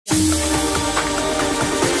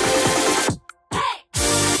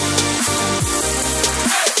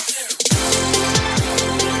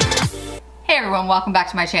and welcome back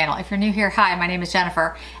to my channel. If you're new here, hi, my name is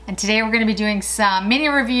Jennifer, and today we're going to be doing some mini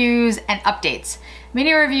reviews and updates.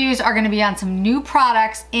 Mini reviews are going to be on some new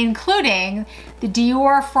products, including the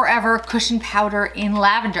Dior Forever Cushion Powder in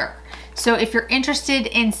Lavender. So if you're interested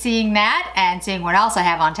in seeing that and seeing what else I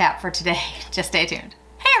have on tap for today, just stay tuned.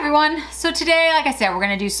 Hey everyone, so today, like I said, we're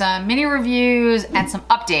going to do some mini reviews and some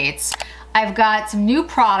updates. I've got some new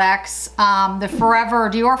products, the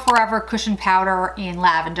Dior Forever Cushion Powder in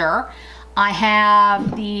Lavender. I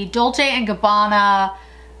have the Dolce & Gabbana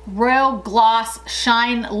Royal Gloss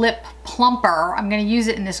Shine Lip Plumper. I'm going to use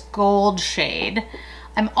it in this gold shade.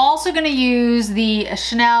 I'm also going to use the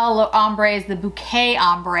Chanel Ombre's, the Bouquet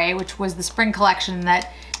Ombre, which was the spring collection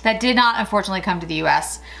that did not unfortunately come to the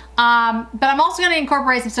US. But I'm also going to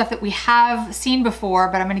incorporate some stuff that we have seen before,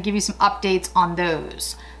 but I'm going to give you some updates on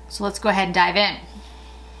those. So let's go ahead and dive in.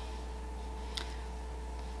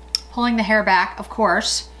 Pulling the hair back, of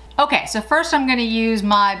course. Okay, so first I'm going to use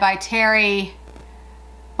my By Terry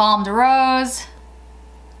Balm de Rose.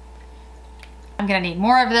 I'm going to need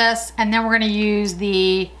more of this, and then we're going to use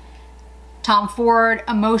the Tom Ford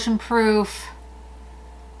Emotion Proof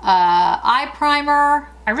eye primer.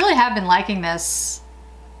 I really have been liking this,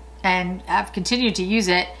 and I've continued to use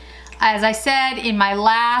it. As I said in my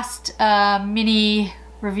last mini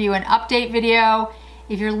review and update video,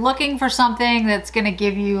 if you're looking for something that's going to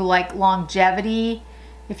give you like longevity,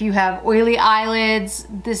 if you have oily eyelids,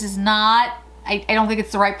 this is not, I don't think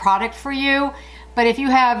it's the right product for you. But if you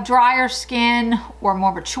have drier skin or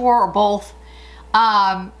more mature or both,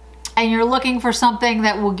 and you're looking for something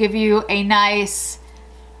that will give you a nice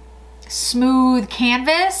smooth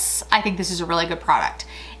canvas, I think this is a really good product.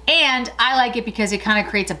 And I like it because it kind of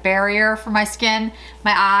creates a barrier for my skin.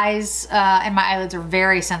 My eyes and my eyelids are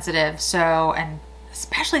very sensitive, so, and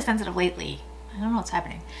especially sensitive lately. I don't know what's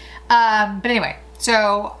happening. But anyway,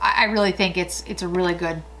 so I really think it's a really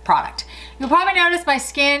good product. You'll probably notice my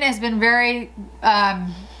skin has been very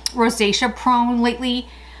rosacea prone lately.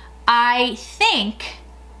 I think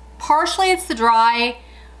partially it's the dry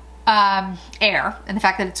air and the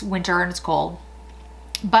fact that it's winter and it's cold,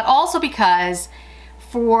 but also because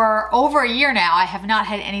for over a year now, I have not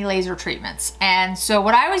had any laser treatments. And so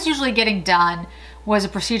what I was usually getting done was a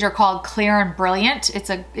procedure called Clear and Brilliant. It's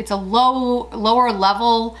a lower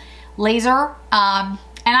level laser. And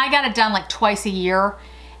I got it done like twice a year,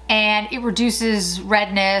 and it reduces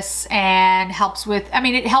redness and helps with, I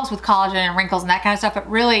mean, it helps with collagen and wrinkles and that kind of stuff. But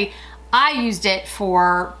really, I used it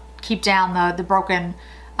for keep down the broken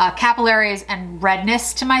capillaries and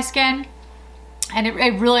redness to my skin. And it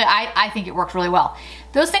really, I think it worked really well.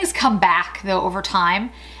 Those things come back though over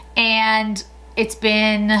time, and it's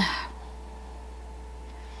been,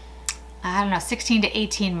 I don't know, 16 to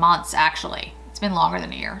 18 months actually. It's been longer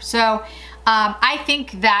than a year. So I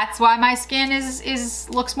think that's why my skin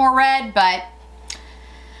looks more red, but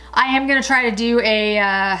I am gonna try to do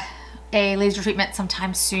a laser treatment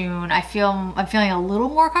sometime soon. I'm feeling a little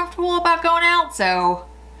more comfortable about going out, so.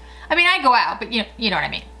 I mean, I go out, but you know what I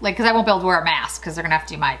mean. Like, because I won't be able to wear a mask because they're going to have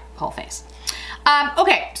to do my whole face.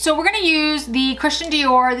 Okay, so we're going to use the Christian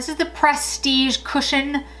Dior. This is the Prestige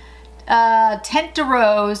Cushion Tint de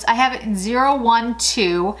Rose. I have it in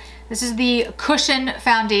 012. This is the Cushion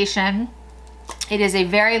Foundation. It is a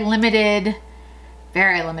very limited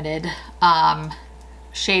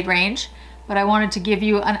shade range, but I wanted to give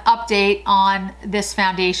you an update on this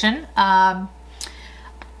foundation. I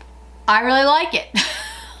really like it.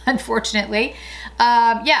 Unfortunately,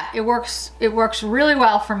 yeah, it works really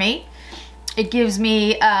well for me. It gives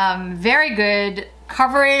me very good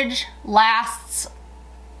coverage, lasts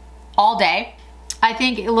all day. I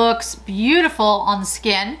think it looks beautiful on the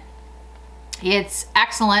skin. It's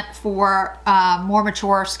excellent for more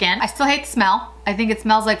mature skin. I still hate the smell. I think it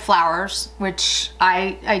smells like flowers, which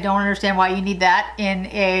I don't understand why you need that in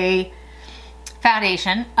a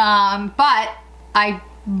foundation, but I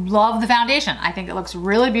love the foundation. I think it looks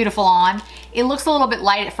really beautiful on. It looks a little bit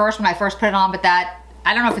light at first when I first put it on, but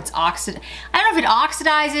I don't know if it's I don't know if it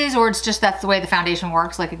oxidizes or it's just that's the way the foundation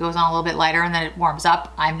works. Like it goes on a little bit lighter and then it warms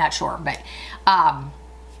up. I'm not sure, but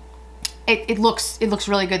it looks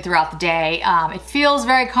really good throughout the day. It feels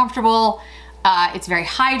very comfortable. It's very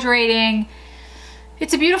hydrating.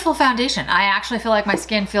 It's a beautiful foundation. I actually feel like my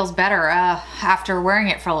skin feels better after wearing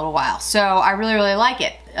it for a little while. So I really like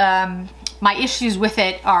it. My issues with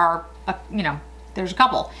it are, you know, there's a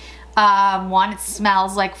couple. One, it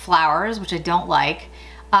smells like flowers, which I don't like.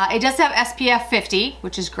 It does have SPF 50,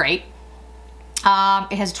 which is great.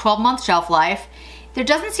 It has a 12-month shelf life. There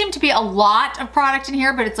doesn't seem to be a lot of product in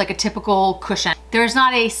here, but it's like a typical cushion. There's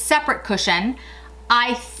not a separate cushion.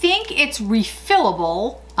 I think it's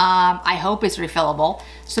refillable. I hope it's refillable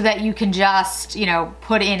so that you can just, you know,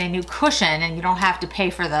 put in a new cushion and you don't have to pay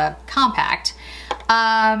for the compact.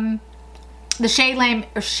 The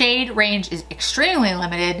shade range is extremely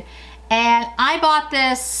limited, and I bought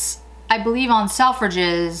this, I believe, on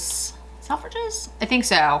Selfridges. Selfridges? I think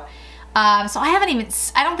so. So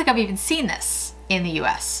I don't think I've even seen this in the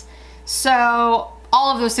US. So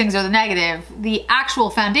all of those things are the negative. The actual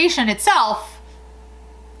foundation itself,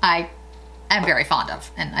 I am very fond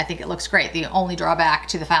of, and I think it looks great. The only drawback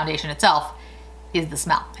to the foundation itself is the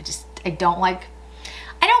smell. I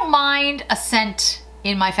don't mind a scent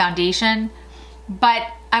in my foundation, but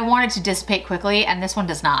I want it to dissipate quickly, and this one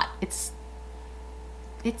does not. It's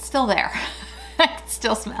still there. I can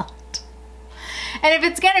still smell it. And if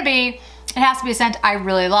it's gonna be, it has to be a scent I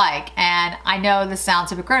really like. And I know this sounds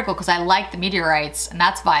hypocritical because I like the Meteorites, and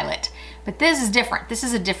that's violet. But this is different. This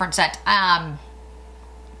is a different scent. I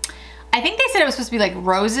think they said it was supposed to be like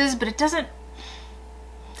roses, but it doesn't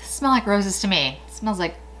smell like roses to me. It smells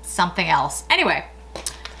like something else. Anyway,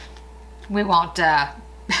 we won't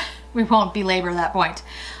belabor that point.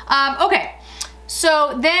 Okay,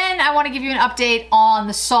 so then I want to give you an update on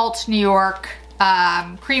the Salt New York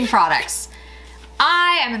cream products.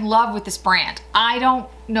 I am in love with this brand. I don't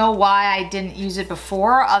know why I didn't use it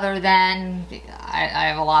before, other than I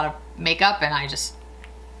have a lot of makeup and I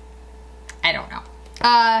don't know.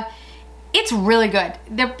 It's really good.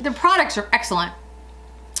 The products are excellent.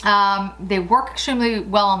 They work extremely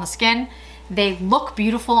well on the skin. They look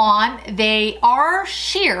beautiful on. They are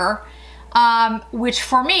sheer, which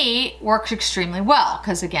for me works extremely well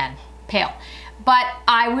because, again, pale. But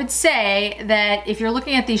I would say that if you're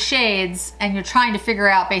looking at these shades and you're trying to figure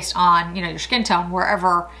out based on, you know, your skin tone,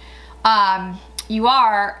 wherever you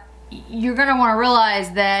are, you're gonna wanna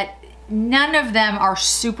realize that none of them are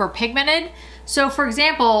super pigmented. So for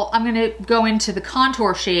example, I'm gonna go into the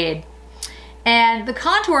contour shade, and the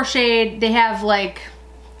contour shade, they have like,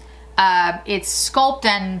 it's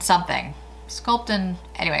Sculptin something.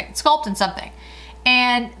 Anyway, it's Sculptin something.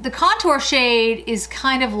 And the contour shade is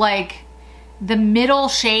kind of like the middle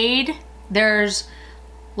shade. There's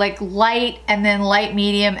like light and then light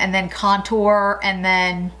medium and then contour and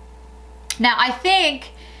then, now I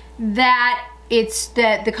think that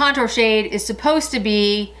the contour shade is supposed to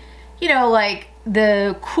be, you know, like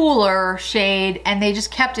the cooler shade, and they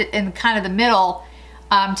just kept it in kind of the middle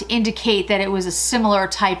to indicate that it was a similar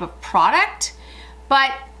type of product.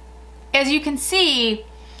 But as you can see,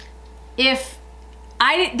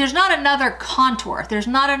 there's not another contour. There's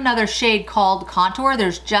not another shade called contour.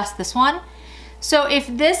 There's just this one. So if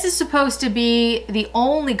this is supposed to be the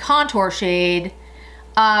only contour shade,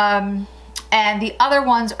 and the other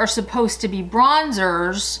ones are supposed to be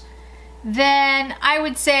bronzers, then I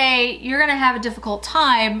would say you're gonna have a difficult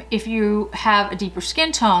time if you have a deeper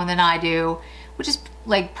skin tone than I do, which is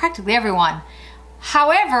like practically everyone.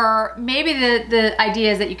 However, maybe the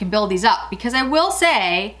idea is that you can build these up, because I will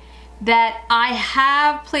say that I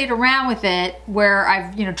have played around with it where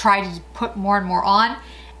I've, you know, tried to put more and more on,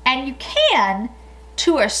 and you can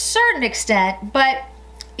to a certain extent, but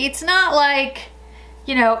it's not like,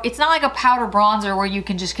 you know, it's not like a powder bronzer where you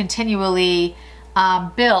can just continually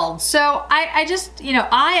build. So I just, you know,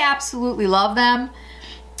 I absolutely love them.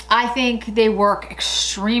 I think they work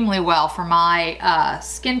extremely well for my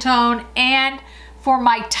skin tone and for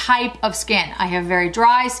my type of skin. I have very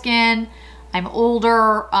dry skin. I'm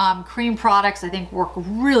older. Cream products I think work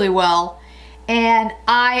really well, and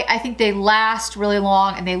I think they last really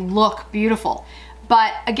long and they look beautiful.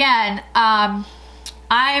 But again,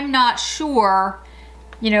 I'm not sure,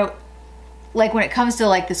 you know, like when it comes to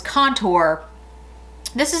like this contour,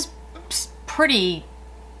 this is pretty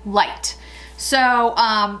light. So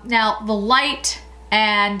now the light,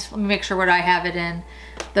 and let me make sure what I have it in,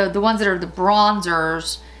 the ones that are the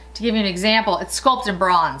bronzers. To give you an example, it's Sculptin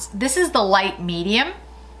Bronze. This is the light medium.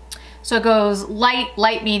 So it goes light,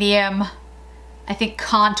 light medium, I think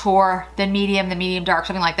contour, then medium dark,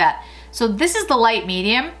 something like that. So this is the light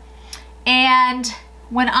medium. And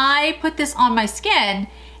when I put this on my skin,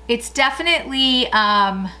 it's definitely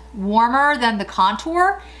warmer than the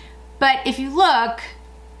contour. But if you look,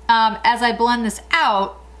 as I blend this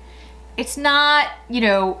out, it's not, you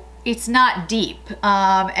know, it's not deep.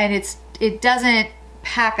 And it doesn't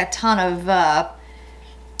pack a ton of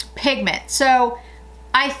pigment. So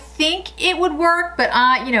I think it would work, but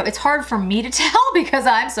you know, it's hard for me to tell because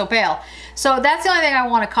I'm so pale. So that's the only thing I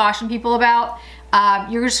want to caution people about.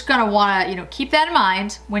 You're just gonna want to, you know, keep that in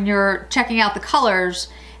mind when you're checking out the colors.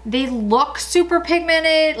 They look super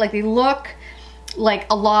pigmented, like they look like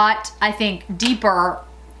a lot, I think, deeper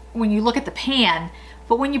when you look at the pan,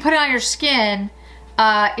 but when you put it on your skin,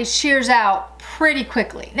 it shears out pretty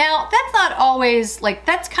quickly. Now, that's not always, like,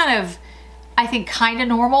 that's kind of, I think, kind of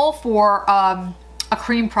normal for a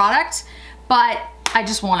cream product, but I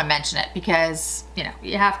just want to mention it because, you know,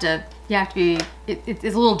 you have to be, it's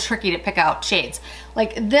a little tricky to pick out shades.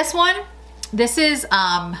 Like this one, this is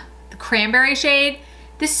the cranberry shade.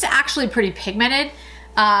 This is actually pretty pigmented,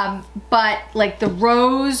 but like the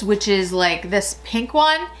rose, which is like this pink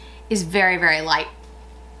one, is very, very light.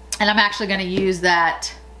 And I'm actually gonna use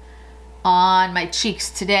that on my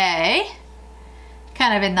cheeks today,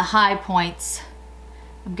 kind of in the high points.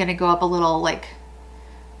 I'm gonna go up a little, like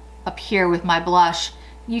up here with my blush.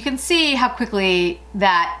 You can see how quickly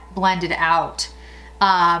that blended out.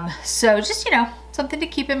 So just, you know, something to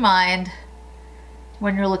keep in mind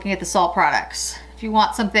when you're looking at the salt products. If you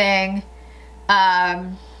want something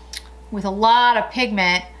with a lot of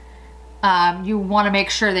pigment, you want to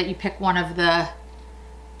make sure that you pick one of the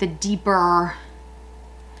deeper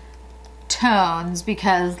tones,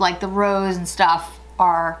 because like the rose and stuff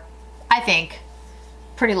are, I think,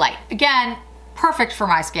 pretty light. Again, perfect for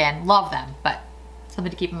my skin, love them, but something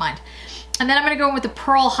to keep in mind. And then I'm gonna go in with the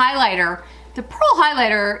Pearl highlighter. The Pearl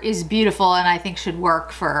highlighter is beautiful and I think should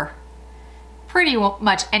work for pretty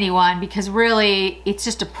much anyone, because really it's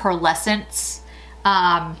just a pearlescence. You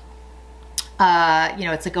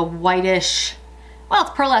know, it's like a whitish, well,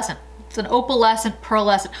 it's pearlescent. It's an opalescent,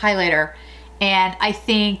 pearlescent highlighter. And I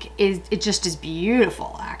think it just is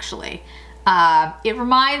beautiful, actually. It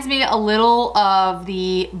reminds me a little of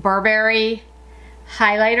the Burberry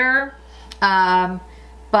highlighter,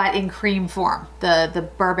 but in cream form. The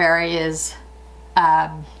Burberry is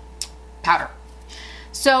powder.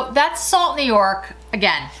 So that's Salt New York.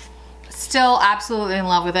 Again, still absolutely in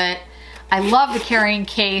love with it. I love the carrying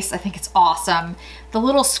case. I think it's awesome. The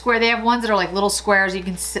little square, they have ones that are like little squares you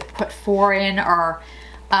can put 4 in, are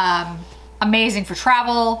amazing for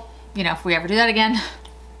travel, you know, if we ever do that again.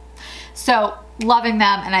 So loving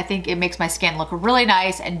them, and I think it makes my skin look really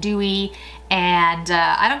nice and dewy, and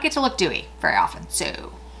I don't get to look dewy very often,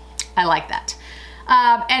 so I like that.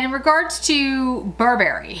 And in regards to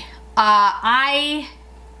Burberry, I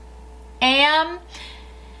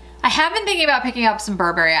have been thinking about picking up some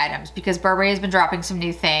Burberry items because Burberry has been dropping some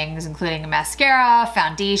new things, including a mascara,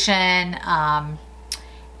 foundation,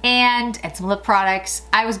 and some lip products.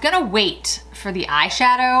 I was gonna wait for the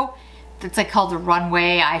eyeshadow. It's like called the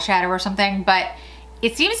Runway eyeshadow or something, but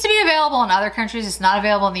it seems to be available in other countries. It's not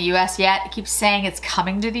available in the US yet. It keeps saying it's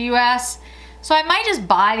coming to the US. So I might just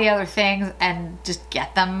buy the other things and just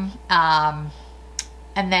get them. And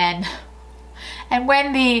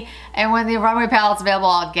when the Runway palette's available,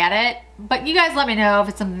 I'll get it. But you guys let me know if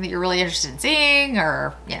it's something that you're really interested in seeing,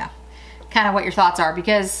 or, you know, kind of what your thoughts are,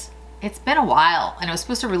 because it's been a while and it was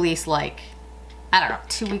supposed to release like, I don't know,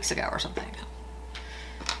 2 weeks ago or something.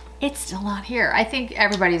 It's still not here. I think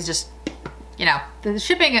everybody's just, you know, the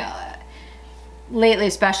shipping lately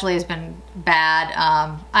especially has been bad.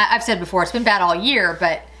 I've said before, it's been bad all year,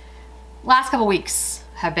 but last couple weeks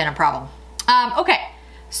have been a problem. Okay,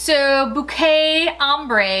 so Bouquet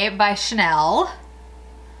Ambre by Chanel.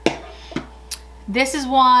 This is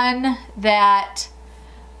one that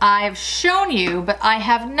I've shown you, but I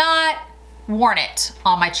have not worn it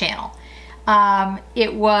on my channel.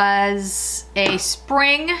 It was a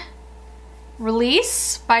spring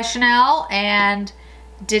release by Chanel and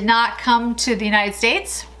did not come to the United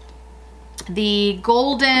States. The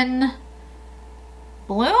Golden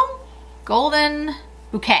Bloom? Golden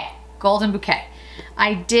Bouquet. Golden Bouquet.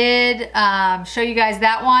 I did show you guys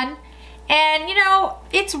that one. And you know,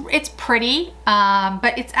 it's pretty,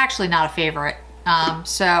 but it's actually not a favorite.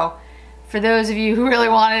 So for those of you who really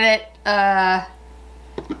wanted it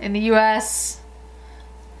in the US,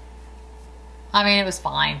 I mean, it was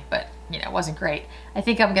fine, but you know, it wasn't great. I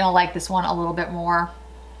think I'm gonna like this one a little bit more.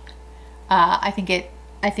 I think it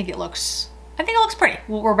looks pretty.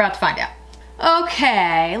 We're about to find out.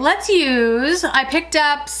 Okay, let's use, I picked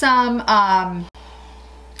up some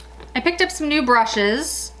new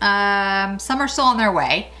brushes. Some are still on their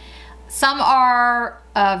way. Some are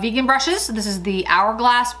vegan brushes. This is the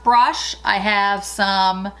Hourglass brush. I have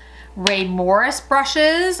some Ray Morris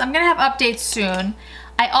brushes. I'm gonna have updates soon.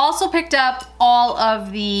 I also picked up all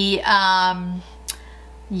of the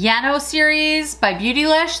Yano series by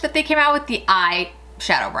Beautylish that they came out with, the eye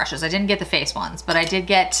shadow brushes. I didn't get the face ones, but I did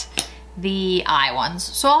get the eye ones.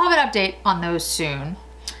 So I'll have an update on those soon.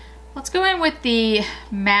 Let's go in with the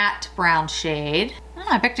matte brown shade. Oh,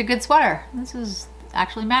 I picked a good sweater. This is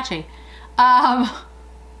actually matchy.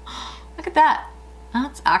 Look at that.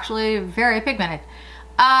 That's actually very pigmented.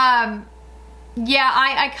 Yeah,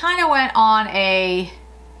 I kind of went on a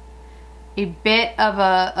a bit of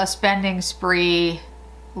a spending spree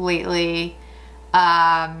lately.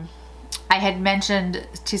 I had mentioned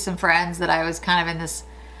to some friends that I was kind of in this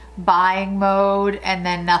buying mode, and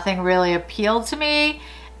then nothing really appealed to me.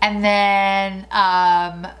 And then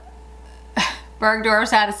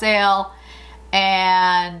Bergdorf's had a sale,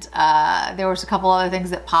 and there was a couple other things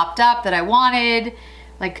that popped up that I wanted.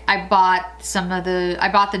 Like I bought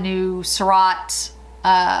the new Surratt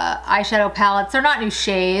eyeshadow palettes. They're not new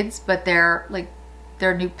shades, but they're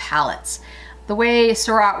new palettes. The way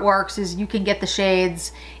Surratt works is you can get the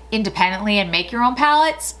shades independently and make your own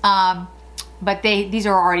palettes, but these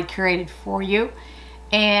are already curated for you.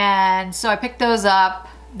 And so I picked those up.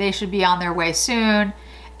 They should be on their way soon.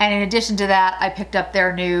 And in addition to that, I picked up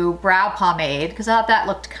their new brow pomade because I thought that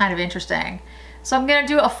looked kind of interesting. So I'm gonna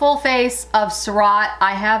do a full face of Surratt.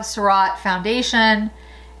 I have Surratt foundation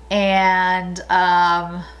and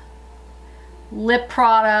lip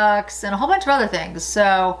products and a whole bunch of other things.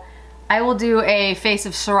 So I will do a face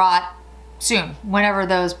of Surratt soon, whenever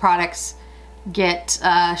those products get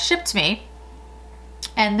shipped to me.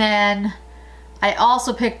 And then I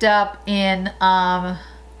also picked up in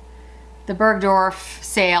the Bergdorf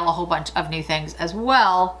sale a whole bunch of new things as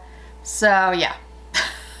well. So yeah.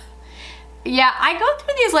 Yeah, I go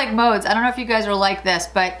through these like modes. I don't know if you guys are like this,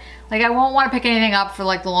 but like I won't want to pick anything up for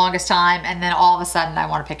like the longest time, and then all of a sudden I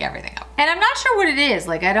want to pick everything up. And I'm not sure what it is.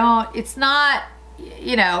 Like it's not,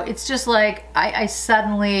 you know, it's just like I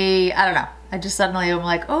suddenly, I don't know. I just suddenly am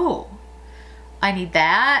like, oh, I need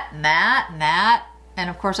that and that and that. And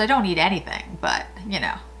of course I don't need anything, but you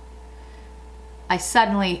know, I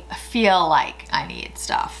suddenly feel like I need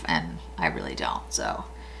stuff and I really don't. So,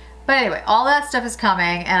 but anyway, all that stuff is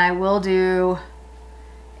coming, and I will do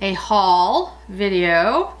a haul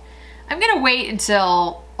video. I'm gonna wait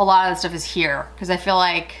until a lot of the stuff is here because I feel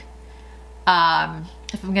like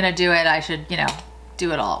if I'm gonna do it, I should, you know,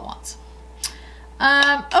 do it all at once.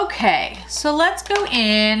 Okay, so let's go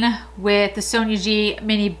in with the Sonia G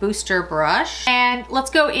Mini Booster Brush, and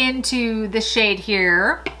let's go into this shade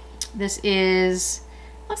here. This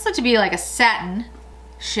looks like to be like a satin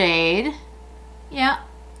shade. Yeah,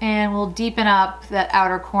 and we'll deepen up that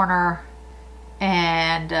outer corner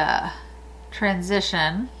and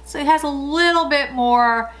transition. So it has a little bit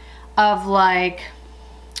more of like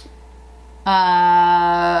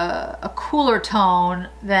a cooler tone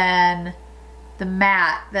than the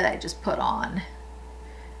matte that I just put on,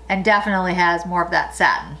 and definitely has more of that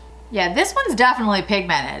satin. Yeah, this one's definitely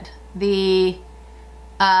pigmented. The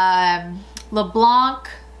LeBlanc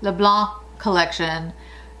collection,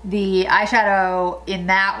 the eyeshadow in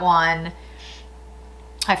that one,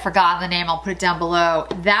 I've forgotten the name, I'll put it down below.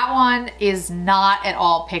 That one is not at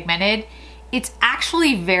all pigmented. It's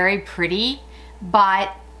actually very pretty,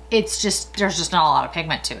 but it's just, there's just not a lot of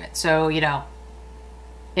pigment to it. So, you know,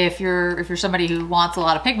 if you're somebody who wants a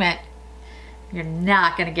lot of pigment, you're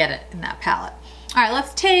not gonna get it in that palette. All right,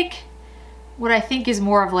 let's take what I think is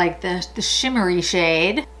more of like the shimmery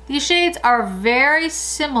shade. These shades are very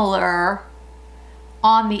similar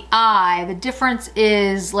on the eye. The difference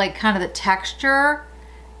is like kind of the texture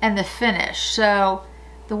and the finish. So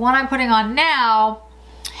the one I'm putting on now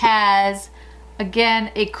has,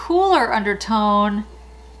 again, a cooler undertone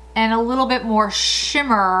and a little bit more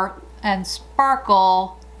shimmer and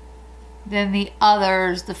sparkle than the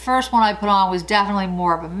others. The first one I put on was definitely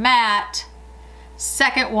more of a matte.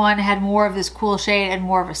 Second one had more of this cool shade and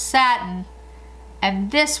more of a satin.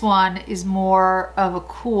 And this one is more of a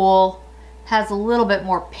cool, has a little bit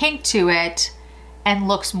more pink to it, and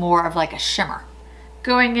looks more of like a shimmer.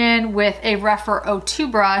 Going in with a Rephr 02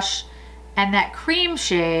 brush and that cream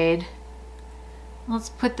shade, let's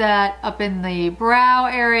put that up in the brow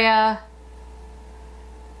area.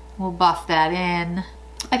 We'll buff that in.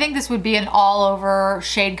 I think this would be an all over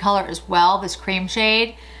shade color as well, this cream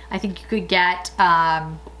shade. I think you could get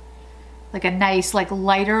like a nice like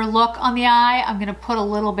lighter look on the eye. I'm gonna put a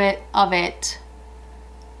little bit of it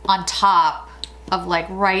on top of like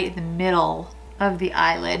right in the middle of the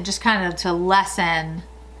eyelid, just kind of to lessen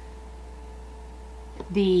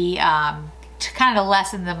the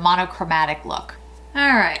monochromatic look.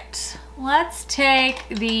 All right, let's take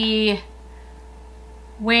the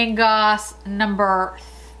Wayne Goss number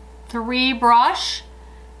 3 brush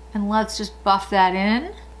and let's just buff that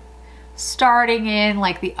in, starting in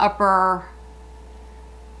like the upper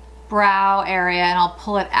brow area, and I'll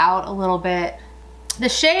pull it out a little bit. The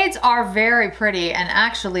shades are very pretty and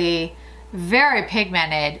actually very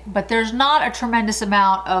pigmented, but there's not a tremendous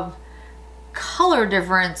amount of color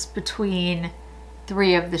difference between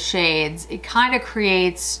 3 of the shades. It kind of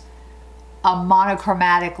creates a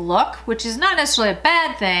monochromatic look, which is not necessarily a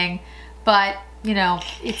bad thing, but you know,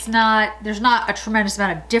 there's not a tremendous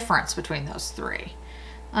amount of difference between those three.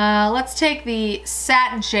 Let's take the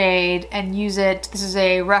satin shade and use it. This is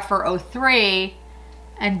a Refer 03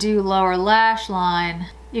 and do lower lash line.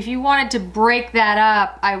 If you wanted to break that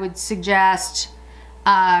up, I would suggest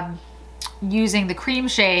using the cream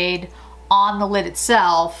shade on the lid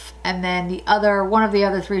itself and then one of the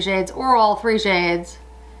other three shades or all three shades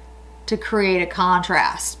to create a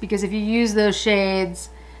contrast. Because if you use those shades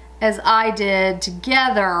as I did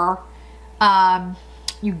together,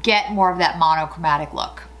 you get more of that monochromatic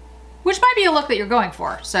look, which might be a look that you're going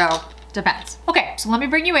for, so depends. Okay, so let me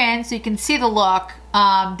bring you in so you can see the look.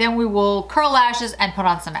 Then we will curl lashes and put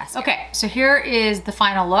on some mascara. Okay, so here is the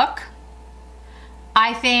final look.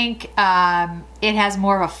 I think it has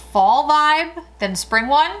more of a fall vibe than spring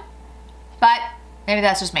one, but maybe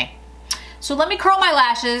that's just me. So let me curl my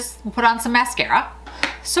lashes, we'll put on some mascara.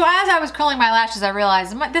 So as I was curling my lashes, I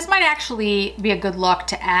realized this might actually be a good look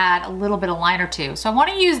to add a little bit of liner to. So I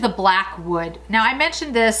want to use the Black Wood. Now I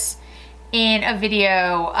mentioned this in a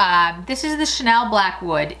video. This is the Chanel Black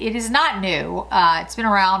Wood. It is not new. It's been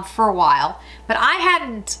around for a while, but I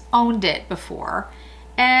hadn't owned it before.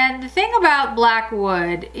 And the thing about Black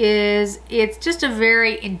Wood is it's just a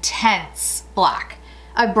very intense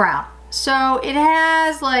brown. So it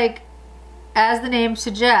has, like, as the name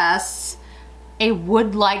suggests, a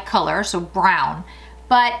wood-like color, so brown,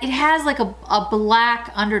 but it has like a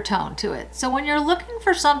black undertone to it. So when you're looking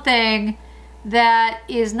for something that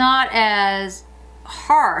is not as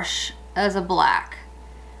harsh as a black,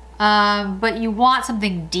 but you want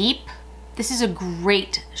something deep, this is a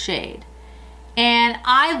great shade. And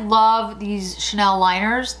I love these Chanel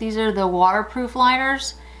liners. These are the waterproof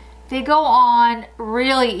liners. They go on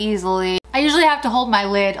really easily. I usually have to hold my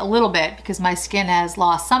lid a little bit because my skin has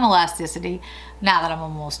lost some elasticity now that I'm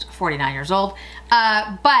almost 49 years old.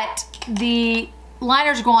 But the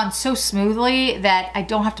liners go on so smoothly that I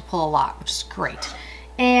don't have to pull a lot, which is great.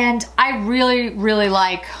 And I really, really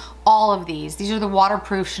like all of these. These are the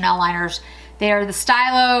waterproof Chanel liners. They are the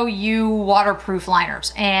Stylo U waterproof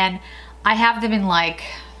liners. And I have them in, like,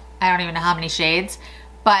 I don't even know how many shades,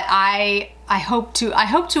 but I hope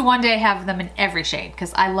to one day have them in every shade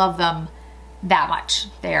because I love them that much.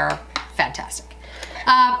 They're fantastic.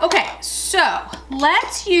 Okay, so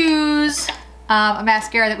let's use a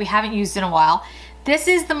mascara that we haven't used in a while. This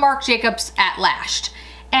is the Marc Jacobs At Lashed.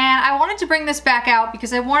 And I wanted to bring this back out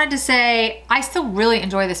because I wanted to say I still really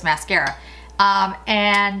enjoy this mascara.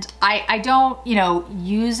 And I don't, you know,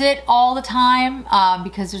 use it all the time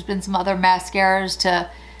because there's been some other mascaras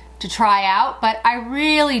to try out, but I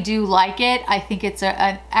really do like it. I think it's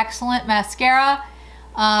an excellent mascara,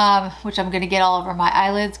 which I'm gonna get all over my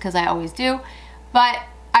eyelids because I always do. But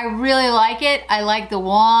I really like it. I like the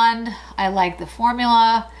wand. I like the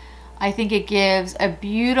formula. I think it gives a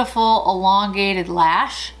beautiful elongated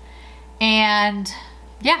lash. And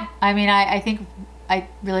yeah, I mean, I think I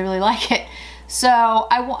really, really like it. So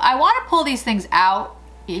I want to pull these things out,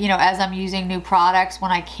 you know, as I'm using new products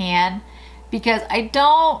when I can, because I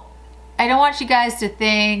don't want you guys to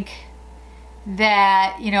think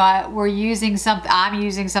that, you know, I'm using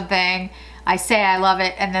something, I say I love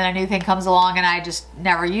it, and then a new thing comes along and I just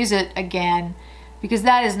never use it again, because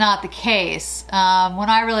that is not the case. When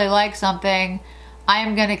I really like something, I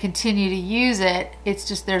am going to continue to use it. It's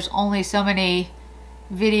just there's only so many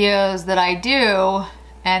videos that I do,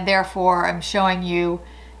 and therefore I'm showing you,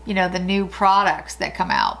 you know, the new products that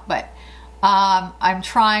come out. But I'm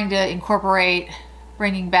trying to incorporate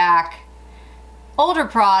bringing back older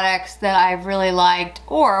products that I've really liked,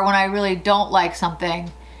 or when I really don't like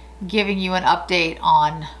something, giving you an update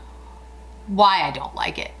on why I don't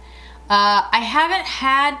like it. I haven't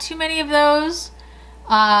had too many of those.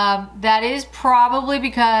 That is probably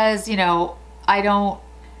because, you know, I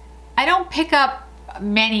don't pick up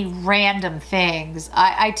many random things.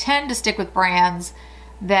 I tend to stick with brands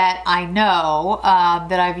that I know,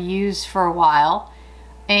 that I've used for a while,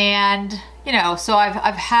 and you know, so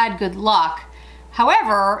I've had good luck.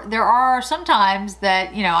 However, there are some times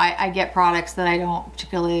that, you know, I get products that I don't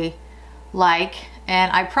particularly like,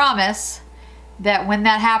 and I promise that when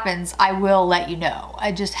that happens, I will let you know.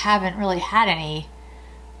 I just haven't really had any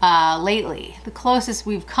lately. The closest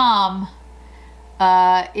we've come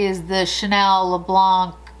is the Chanel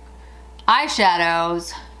LeBlanc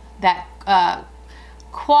eyeshadows, that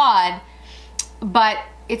quad, but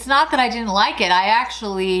it's not that I didn't like it. I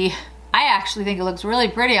actually think it looks really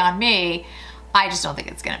pretty on me. I just don't think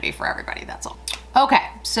it's gonna be for everybody, that's all. Okay,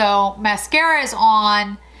 so mascara is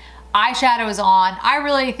on, eyeshadow is on. I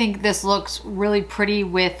really think this looks really pretty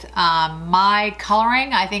with my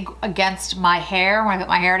coloring. I think against my hair, when I put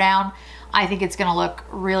my hair down, I think it's gonna look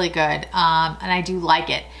really good, and I do like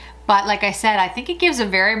it. But like I said, I think it gives a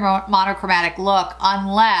very monochromatic look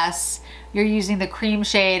unless you're using the cream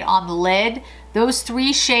shade on the lid. Those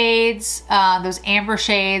 3 shades, those amber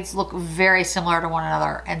shades, look very similar to one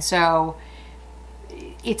another. And so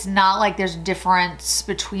it's not like there's a difference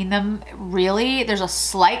between them, really. There's a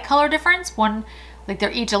slight color difference. One, like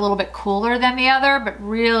they're each a little bit cooler than the other, but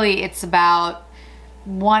really it's about,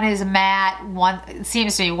 one is a matte, it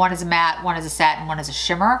seems to me one is a matte, one is a satin, one is a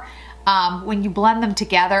shimmer. When you blend them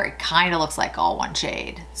together, it kind of looks like all one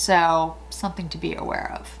shade. So something to be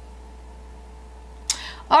aware of.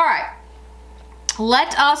 All right,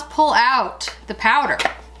 let us pull out the powder.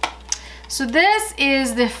 So this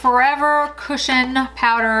is the Forever Cushion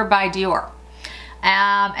Powder by Dior.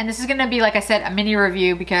 And this is gonna be, like I said, a mini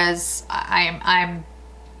review because I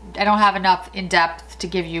don't have enough in depth to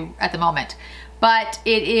give you at the moment. But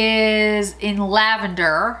it is in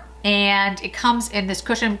lavender, and it comes in this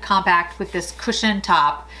cushion compact with this cushion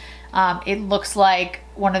top. It looks like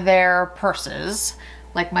one of their purses,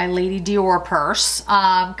 like my Lady Dior purse.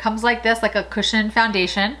 Comes like this, like a cushion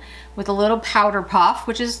foundation with a little powder puff,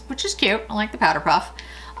 which is cute. I like the powder puff.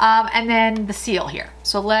 And then the seal here.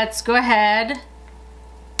 So let's go ahead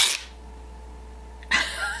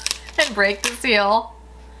and break the seal.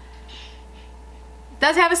 It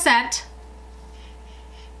does have a scent.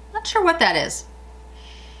 Not sure what that is.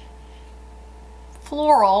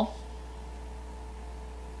 Floral.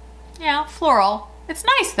 Yeah, floral. It's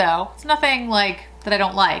nice though. It's nothing like that I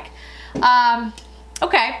don't like.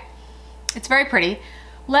 Okay, it's very pretty.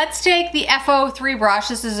 Let's take the FO3 brush.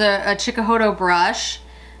 This is a Chikuhodo brush,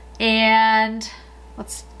 and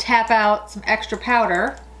let's tap out some extra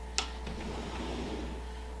powder.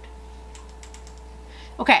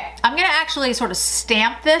 Okay, I'm gonna actually sort of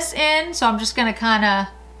stamp this in, so I'm just gonna kind of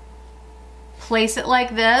place it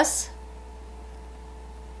like this.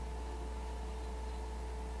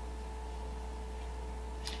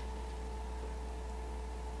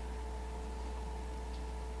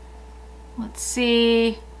 Let's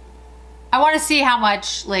see. I want to see how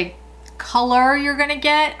much like color you're gonna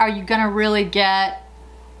get. Are you gonna really get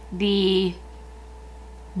the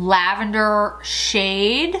lavender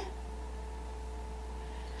shade?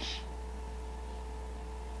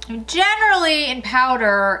 Generally in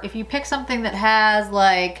powder, if you pick something that has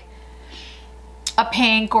like a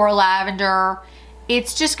pink or a lavender,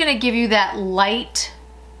 it's just gonna give you that light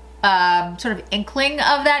sort of inkling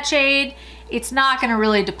of that shade. It's not gonna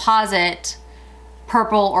really deposit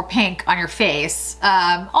purple or pink on your face.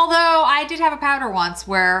 Although I did have a powder once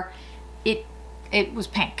where it was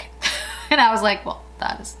pink. And I was like, well,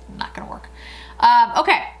 that is not gonna work.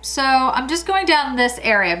 Okay, so I'm just going down this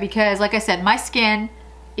area because like I said, my skin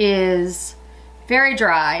is very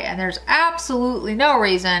dry and there's absolutely no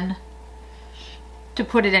reason to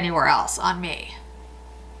put it anywhere else on me.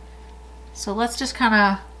 So let's just kind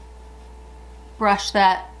of brush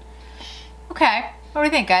that. Okay, what do we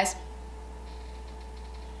think, guys?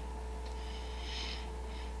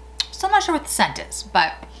 Still not sure what the scent is,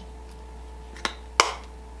 but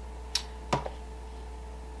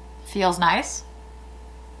feels nice.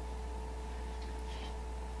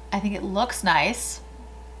 I think it looks nice.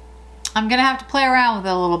 I'm gonna have to play around with it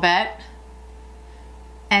a little bit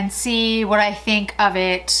and see what I think of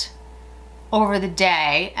it over the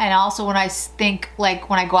day, and also when I think, like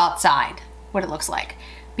when I go outside, what it looks like.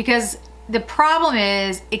 Because the problem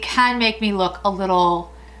is it can make me look a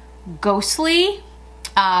little ghostly,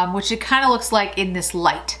 which it kind of looks like in this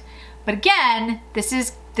light. But again, this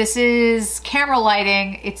is camera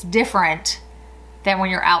lighting. It's different than when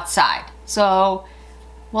you're outside. So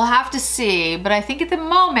we'll have to see, but I think at the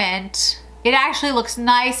moment, it actually looks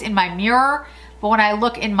nice in my mirror, but when I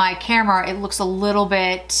look in my camera, it looks a little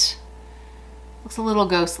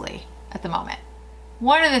ghostly at the moment.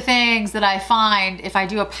 One of the things that I find if I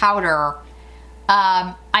do a powder,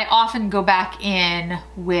 I often go back in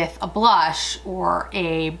with a blush or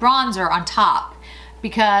a bronzer on top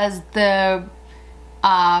because the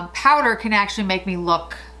powder can actually make me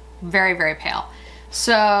look very, very pale.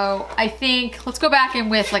 So I think let's go back in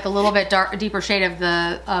with like a little bit deeper shade of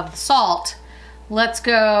the salt. Let's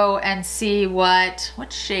go and see what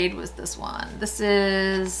shade was this one? This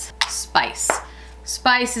is Spice.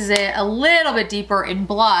 Spice is a little bit deeper in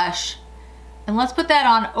blush. And let's put that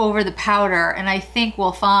on over the powder, and I think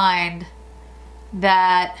we'll find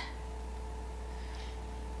that,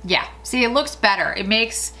 yeah, see, it looks better. It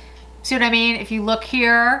makes, see what I mean? If you look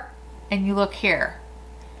here and you look here.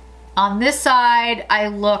 On this side, I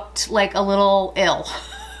looked like a little ill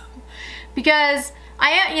because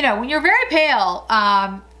I am, you know, when you're very pale,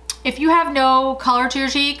 if you have no color to your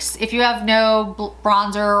cheeks, if you have no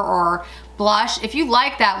bronzer or blush, if you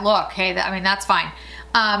like that look, hey, I mean, that's fine.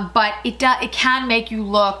 But it can make you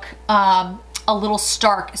look a little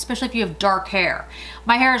stark, especially if you have dark hair.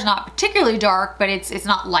 My hair is not particularly dark, but it's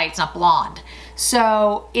not light, it's not blonde.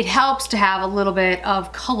 So it helps to have a little bit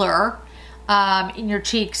of color in your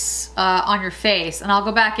cheeks, on your face. And I'll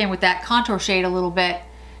go back in with that contour shade a little bit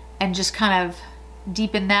and just kind of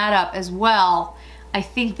deepen that up as well. I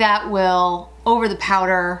think that will, over the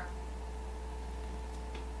powder,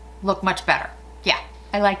 look much better. Yeah,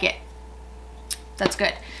 I like it. That's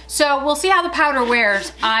good. So we'll see how the powder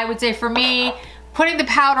wears. I would say for me, putting the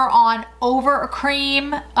powder on over a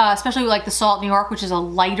cream, especially like the Salt New York, which is a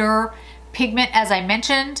lighter pigment, as I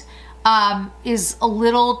mentioned, is a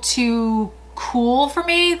little too cool for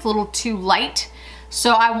me. It's a little too light.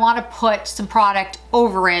 So I want to put some product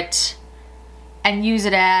over it and use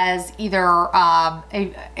it as either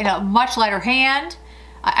in a much lighter hand.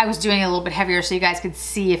 I was doing it a little bit heavier so you guys could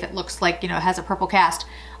see if it looks like, you know, it has a purple cast.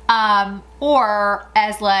 Or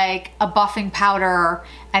as like a buffing powder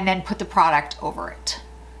and then put the product over it.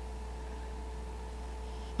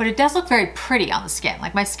 But it does look very pretty on the skin.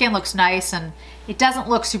 Like my skin looks nice and it doesn't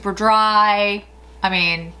look super dry. I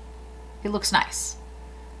mean, it looks nice.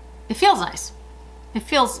 It feels nice. It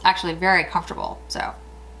feels actually very comfortable. So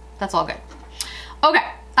that's all good. Okay,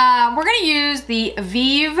 we're gonna use the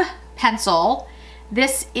Vive pencil.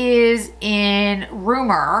 This is in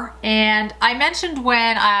Rumor, and I mentioned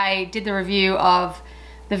when I did the review of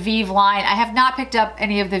the Vive line, I have not picked up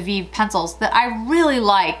any of the Vive pencils, that I really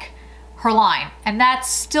like her line, and that's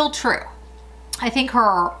still true. I think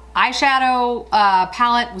her eyeshadow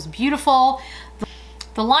palette was beautiful.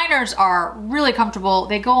 The liners are really comfortable.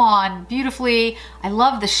 They go on beautifully. I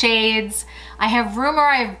love the shades. I have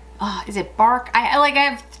Rumor, is it Bark? I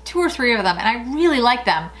have 2 or 3 of them, and I really like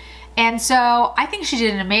them. And so I think she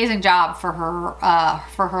did an amazing job for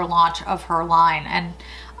her launch of her line. And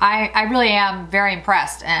I really am very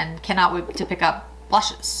impressed and cannot wait to pick up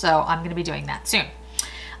blushes. So I'm gonna be doing that soon.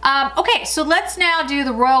 Okay, so let's now do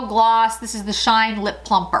the Royal Gloss. This is the Shine Lip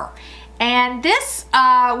Plumper. And this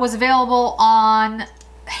was available on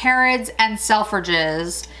Harrods and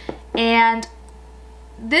Selfridges. And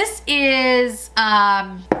this is,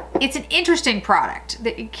 it's an interesting product.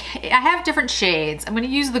 I have different shades. I'm gonna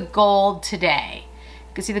use the gold today.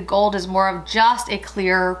 You can see the gold is more of just a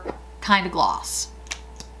clear kind of gloss.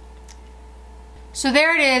 So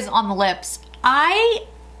there it is on the lips. I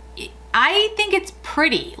think it's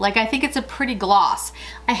pretty. Like, I think it's a pretty gloss.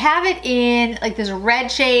 I have it in, like, there's a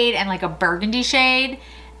red shade and like a burgundy shade.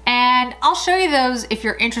 And I'll show you those if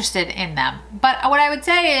you're interested in them. But what I would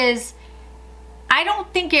say is, I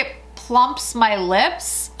don't think it plumps my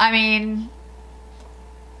lips. I mean,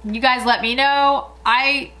 you guys let me know.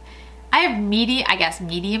 I have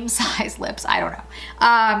medium sized lips. I don't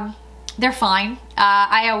know. They're fine.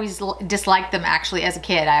 I always disliked them actually as a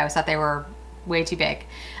kid. I always thought they were way too big.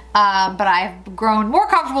 But I've grown more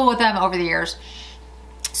comfortable with them over the years.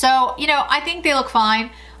 So, you know, I think they look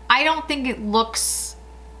fine. I don't think it looks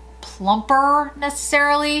plumper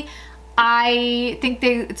necessarily. I think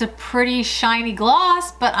it's a pretty shiny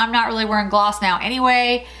gloss, but I'm not really wearing gloss now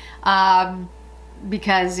anyway,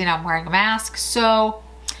 because, you know, I'm wearing a mask. So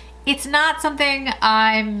it's not something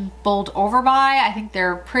I'm bowled over by. I think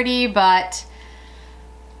they're pretty, but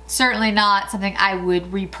certainly not something I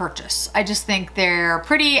would repurchase. I just think they're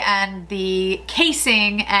pretty, and the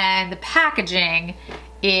casing and the packaging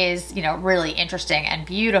is, you know, really interesting and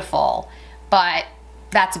beautiful, but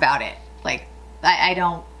that's about it. Like,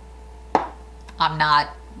 I'm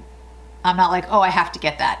not like, oh, I have to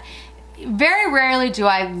get that. Very rarely do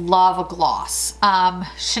I love a gloss.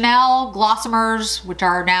 Chanel Glossomers, which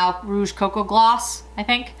are now Rouge Coco Gloss, I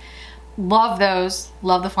think. Love those.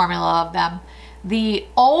 Love the formula of them. The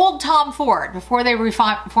old Tom Ford, before they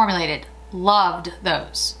reformulated, loved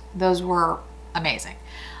those. Those were amazing.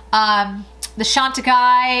 The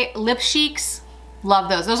Chantecaille Lip Cheeks, love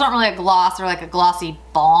those. Those aren't really a gloss. They're like a glossy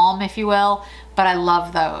balm, if you will, but I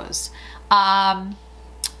love those. Pat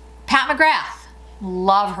McGrath,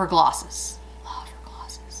 love her glosses. Love her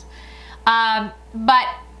glosses. But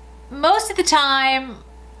most of the time,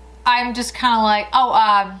 I'm just kind of like,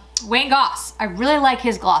 oh, Wayne Goss. I really like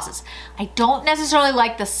his glosses. I don't necessarily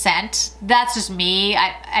like the scent. That's just me.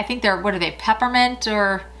 I think they're, what are they, peppermint,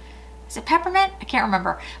 or is it peppermint? I can't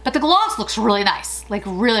remember. But the gloss looks really nice, like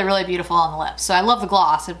really, really beautiful on the lips. So I love the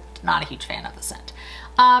gloss. I'm not a huge fan of the scent.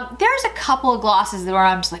 There's a couple of glosses where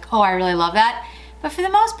I'm just like, oh, I really love that. But for the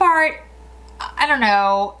most part, I don't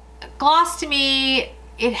know. Gloss to me,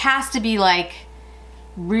 it has to be like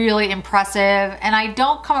really impressive. And I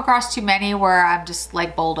don't come across too many where I'm just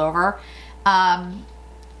like bowled over. And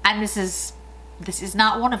this is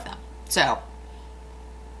not one of them. So,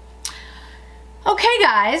 okay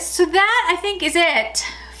guys, so that I think is it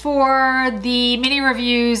for the mini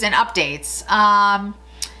reviews and updates.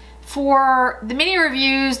 For the mini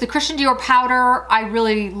reviews, the Christian Dior powder, I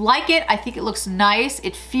really like it. I think it looks nice.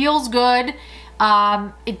 It feels good.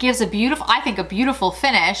 It gives I think a beautiful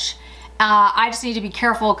finish. I just need to be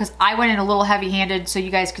careful because I went in a little heavy-handed so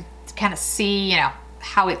you guys could kind of see, you know,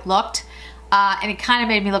 how it looked. And it kind of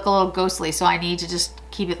made me look a little ghostly, so I need to just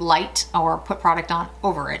keep it light or put product on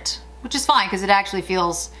over it, which is fine because it actually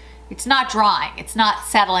feels, it's not drying. It's not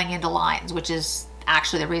settling into lines, which is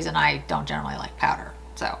actually the reason I don't generally like powder.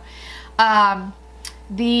 So,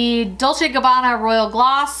 the Dolce & Gabbana Royal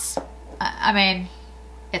Gloss, I mean,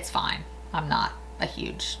 it's fine. I'm not a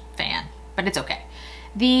huge fan, but it's okay.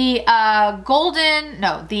 The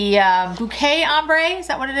Bouquet Ambre, is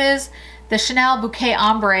that what it is? The Chanel Bouquet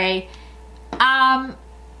Ambre, I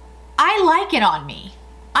like it on me.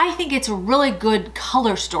 I think it's a really good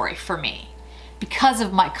color story for me because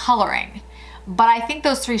of my coloring. But I think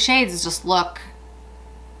those 3 shades just look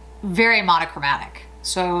very monochromatic.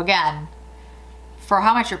 So again, for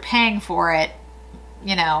how much you're paying for it,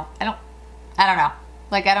 you know, I don't know.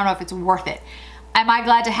 Like, I don't know if it's worth it. Am I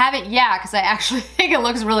glad to have it? Yeah, because I actually think it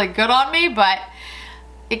looks really good on me, but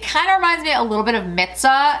it kind of reminds me a little bit of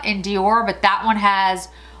Mitza in Dior, but that one has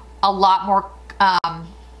a lot more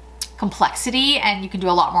complexity and you can do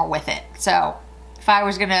a lot more with it. So if I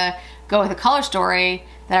was gonna go with a color story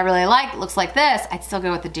that I really like, it looks like this, I'd still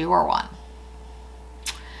go with the Dior one.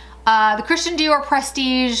 The Christian Dior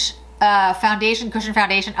Prestige Cushion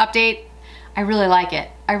Foundation update, I really like it.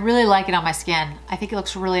 I really like it on my skin. I think it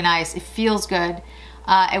looks really nice. It feels good.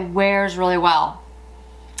 It wears really well.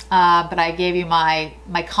 But I gave you my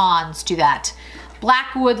cons to that.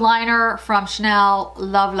 Blackwood liner from Chanel,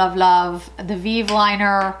 love, love, love. The Vive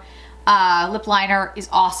liner, lip liner is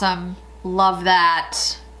awesome. Love that.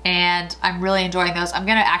 And I'm really enjoying those. I'm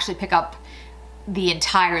gonna actually pick up the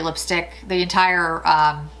entire lipstick, the entire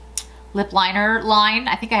lip liner line.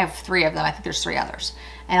 I think I have 3 of them. I think there's 3 others.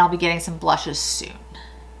 And I'll be getting some blushes soon.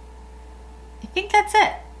 I think that's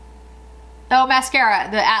it. Oh, mascara,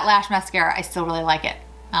 the At Lash mascara. I still really like it.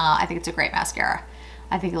 I think it's a great mascara.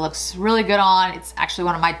 I think it looks really good on. It's actually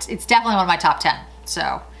it's definitely one of my top 10.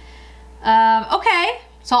 So, okay.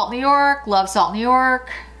 Salt New York, love Salt New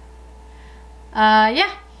York.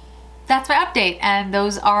 Yeah, that's my update. And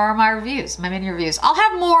those are my reviews, my mini reviews. I'll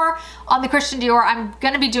have more on the Christian Dior. I'm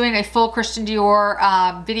gonna be doing a full Christian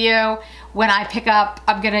Dior video when I pick up.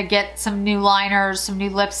 I'm gonna get some new liners, some new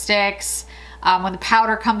lipsticks. When the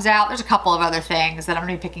powder comes out, there's a couple of other things that I'm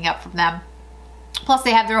gonna be picking up from them. Plus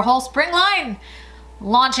they have their whole spring line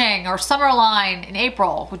launching, or summer line in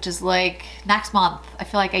April, which is like next month. I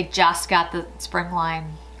feel like I just got the spring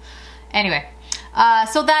line. Anyway,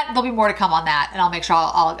 so there'll be more to come on that, and I'll make sure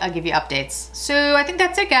I'll give you updates. So I think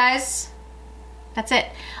that's it, guys. That's it.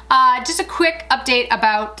 Just a quick update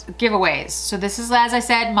about giveaways. So this is, as I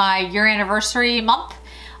said, my year anniversary month.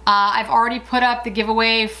 I've already put up the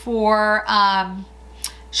giveaway for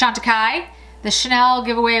Chantecaille. The Chanel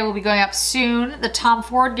giveaway will be going up soon. The Tom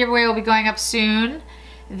Ford giveaway will be going up soon.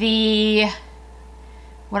 The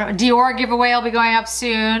Dior giveaway will be going up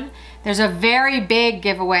soon. There's a very big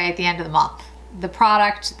giveaway at the end of the month. The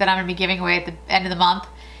product that I'm going to be giving away at the end of the month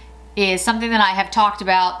is something that I have talked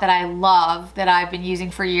about, that I love, that I've been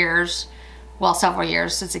using for years, well, several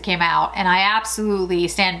years since it came out, and I absolutely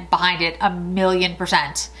stand behind it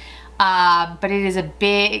 1,000,000%. But it is a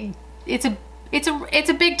big, it's a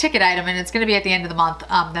big ticket item, and it's going to be at the end of the month that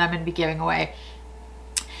I'm going to be giving away.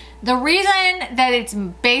 The reason that it's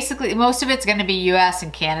basically, most of it's going to be US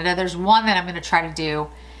and Canada, there's one that I'm going to try to do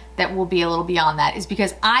that will be a little beyond that, is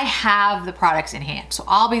because I have the products in hand. So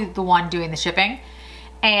I'll be the one doing the shipping.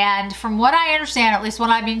 And from what I understand, at least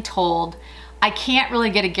what I'm being told, I can't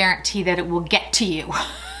really get a guarantee that it will get to you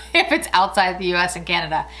if it's outside the US and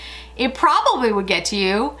Canada. It probably would get to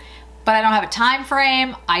you, but I don't have a time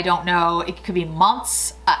frame. I don't know. It could be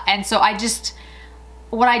months. And so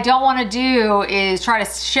what I don't want to do is try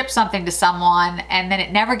to ship something to someone and then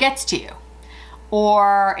it never gets to you.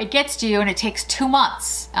 Or it gets to you and it takes 2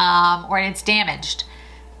 months, or it's damaged.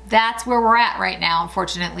 That's where we're at right now,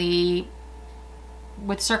 unfortunately,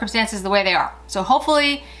 with circumstances the way they are. So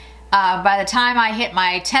hopefully, by the time I hit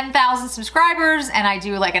my 10,000 subscribers and I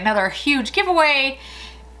do like another huge giveaway,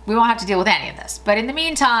 we won't have to deal with any of this. But in the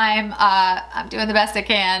meantime, I'm doing the best I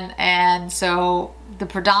can. And so the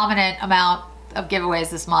predominant amount of giveaways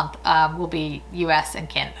this month will be US and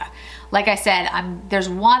Canada. Like I said, there's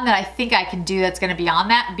one that I think I can do that's gonna be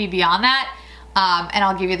beyond that, and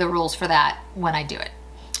I'll give you the rules for that when I do it.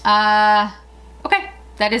 Okay,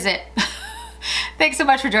 that is it. Thanks so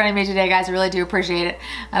much for joining me today, guys. I really do appreciate it.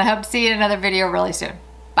 And I hope to see you in another video really soon.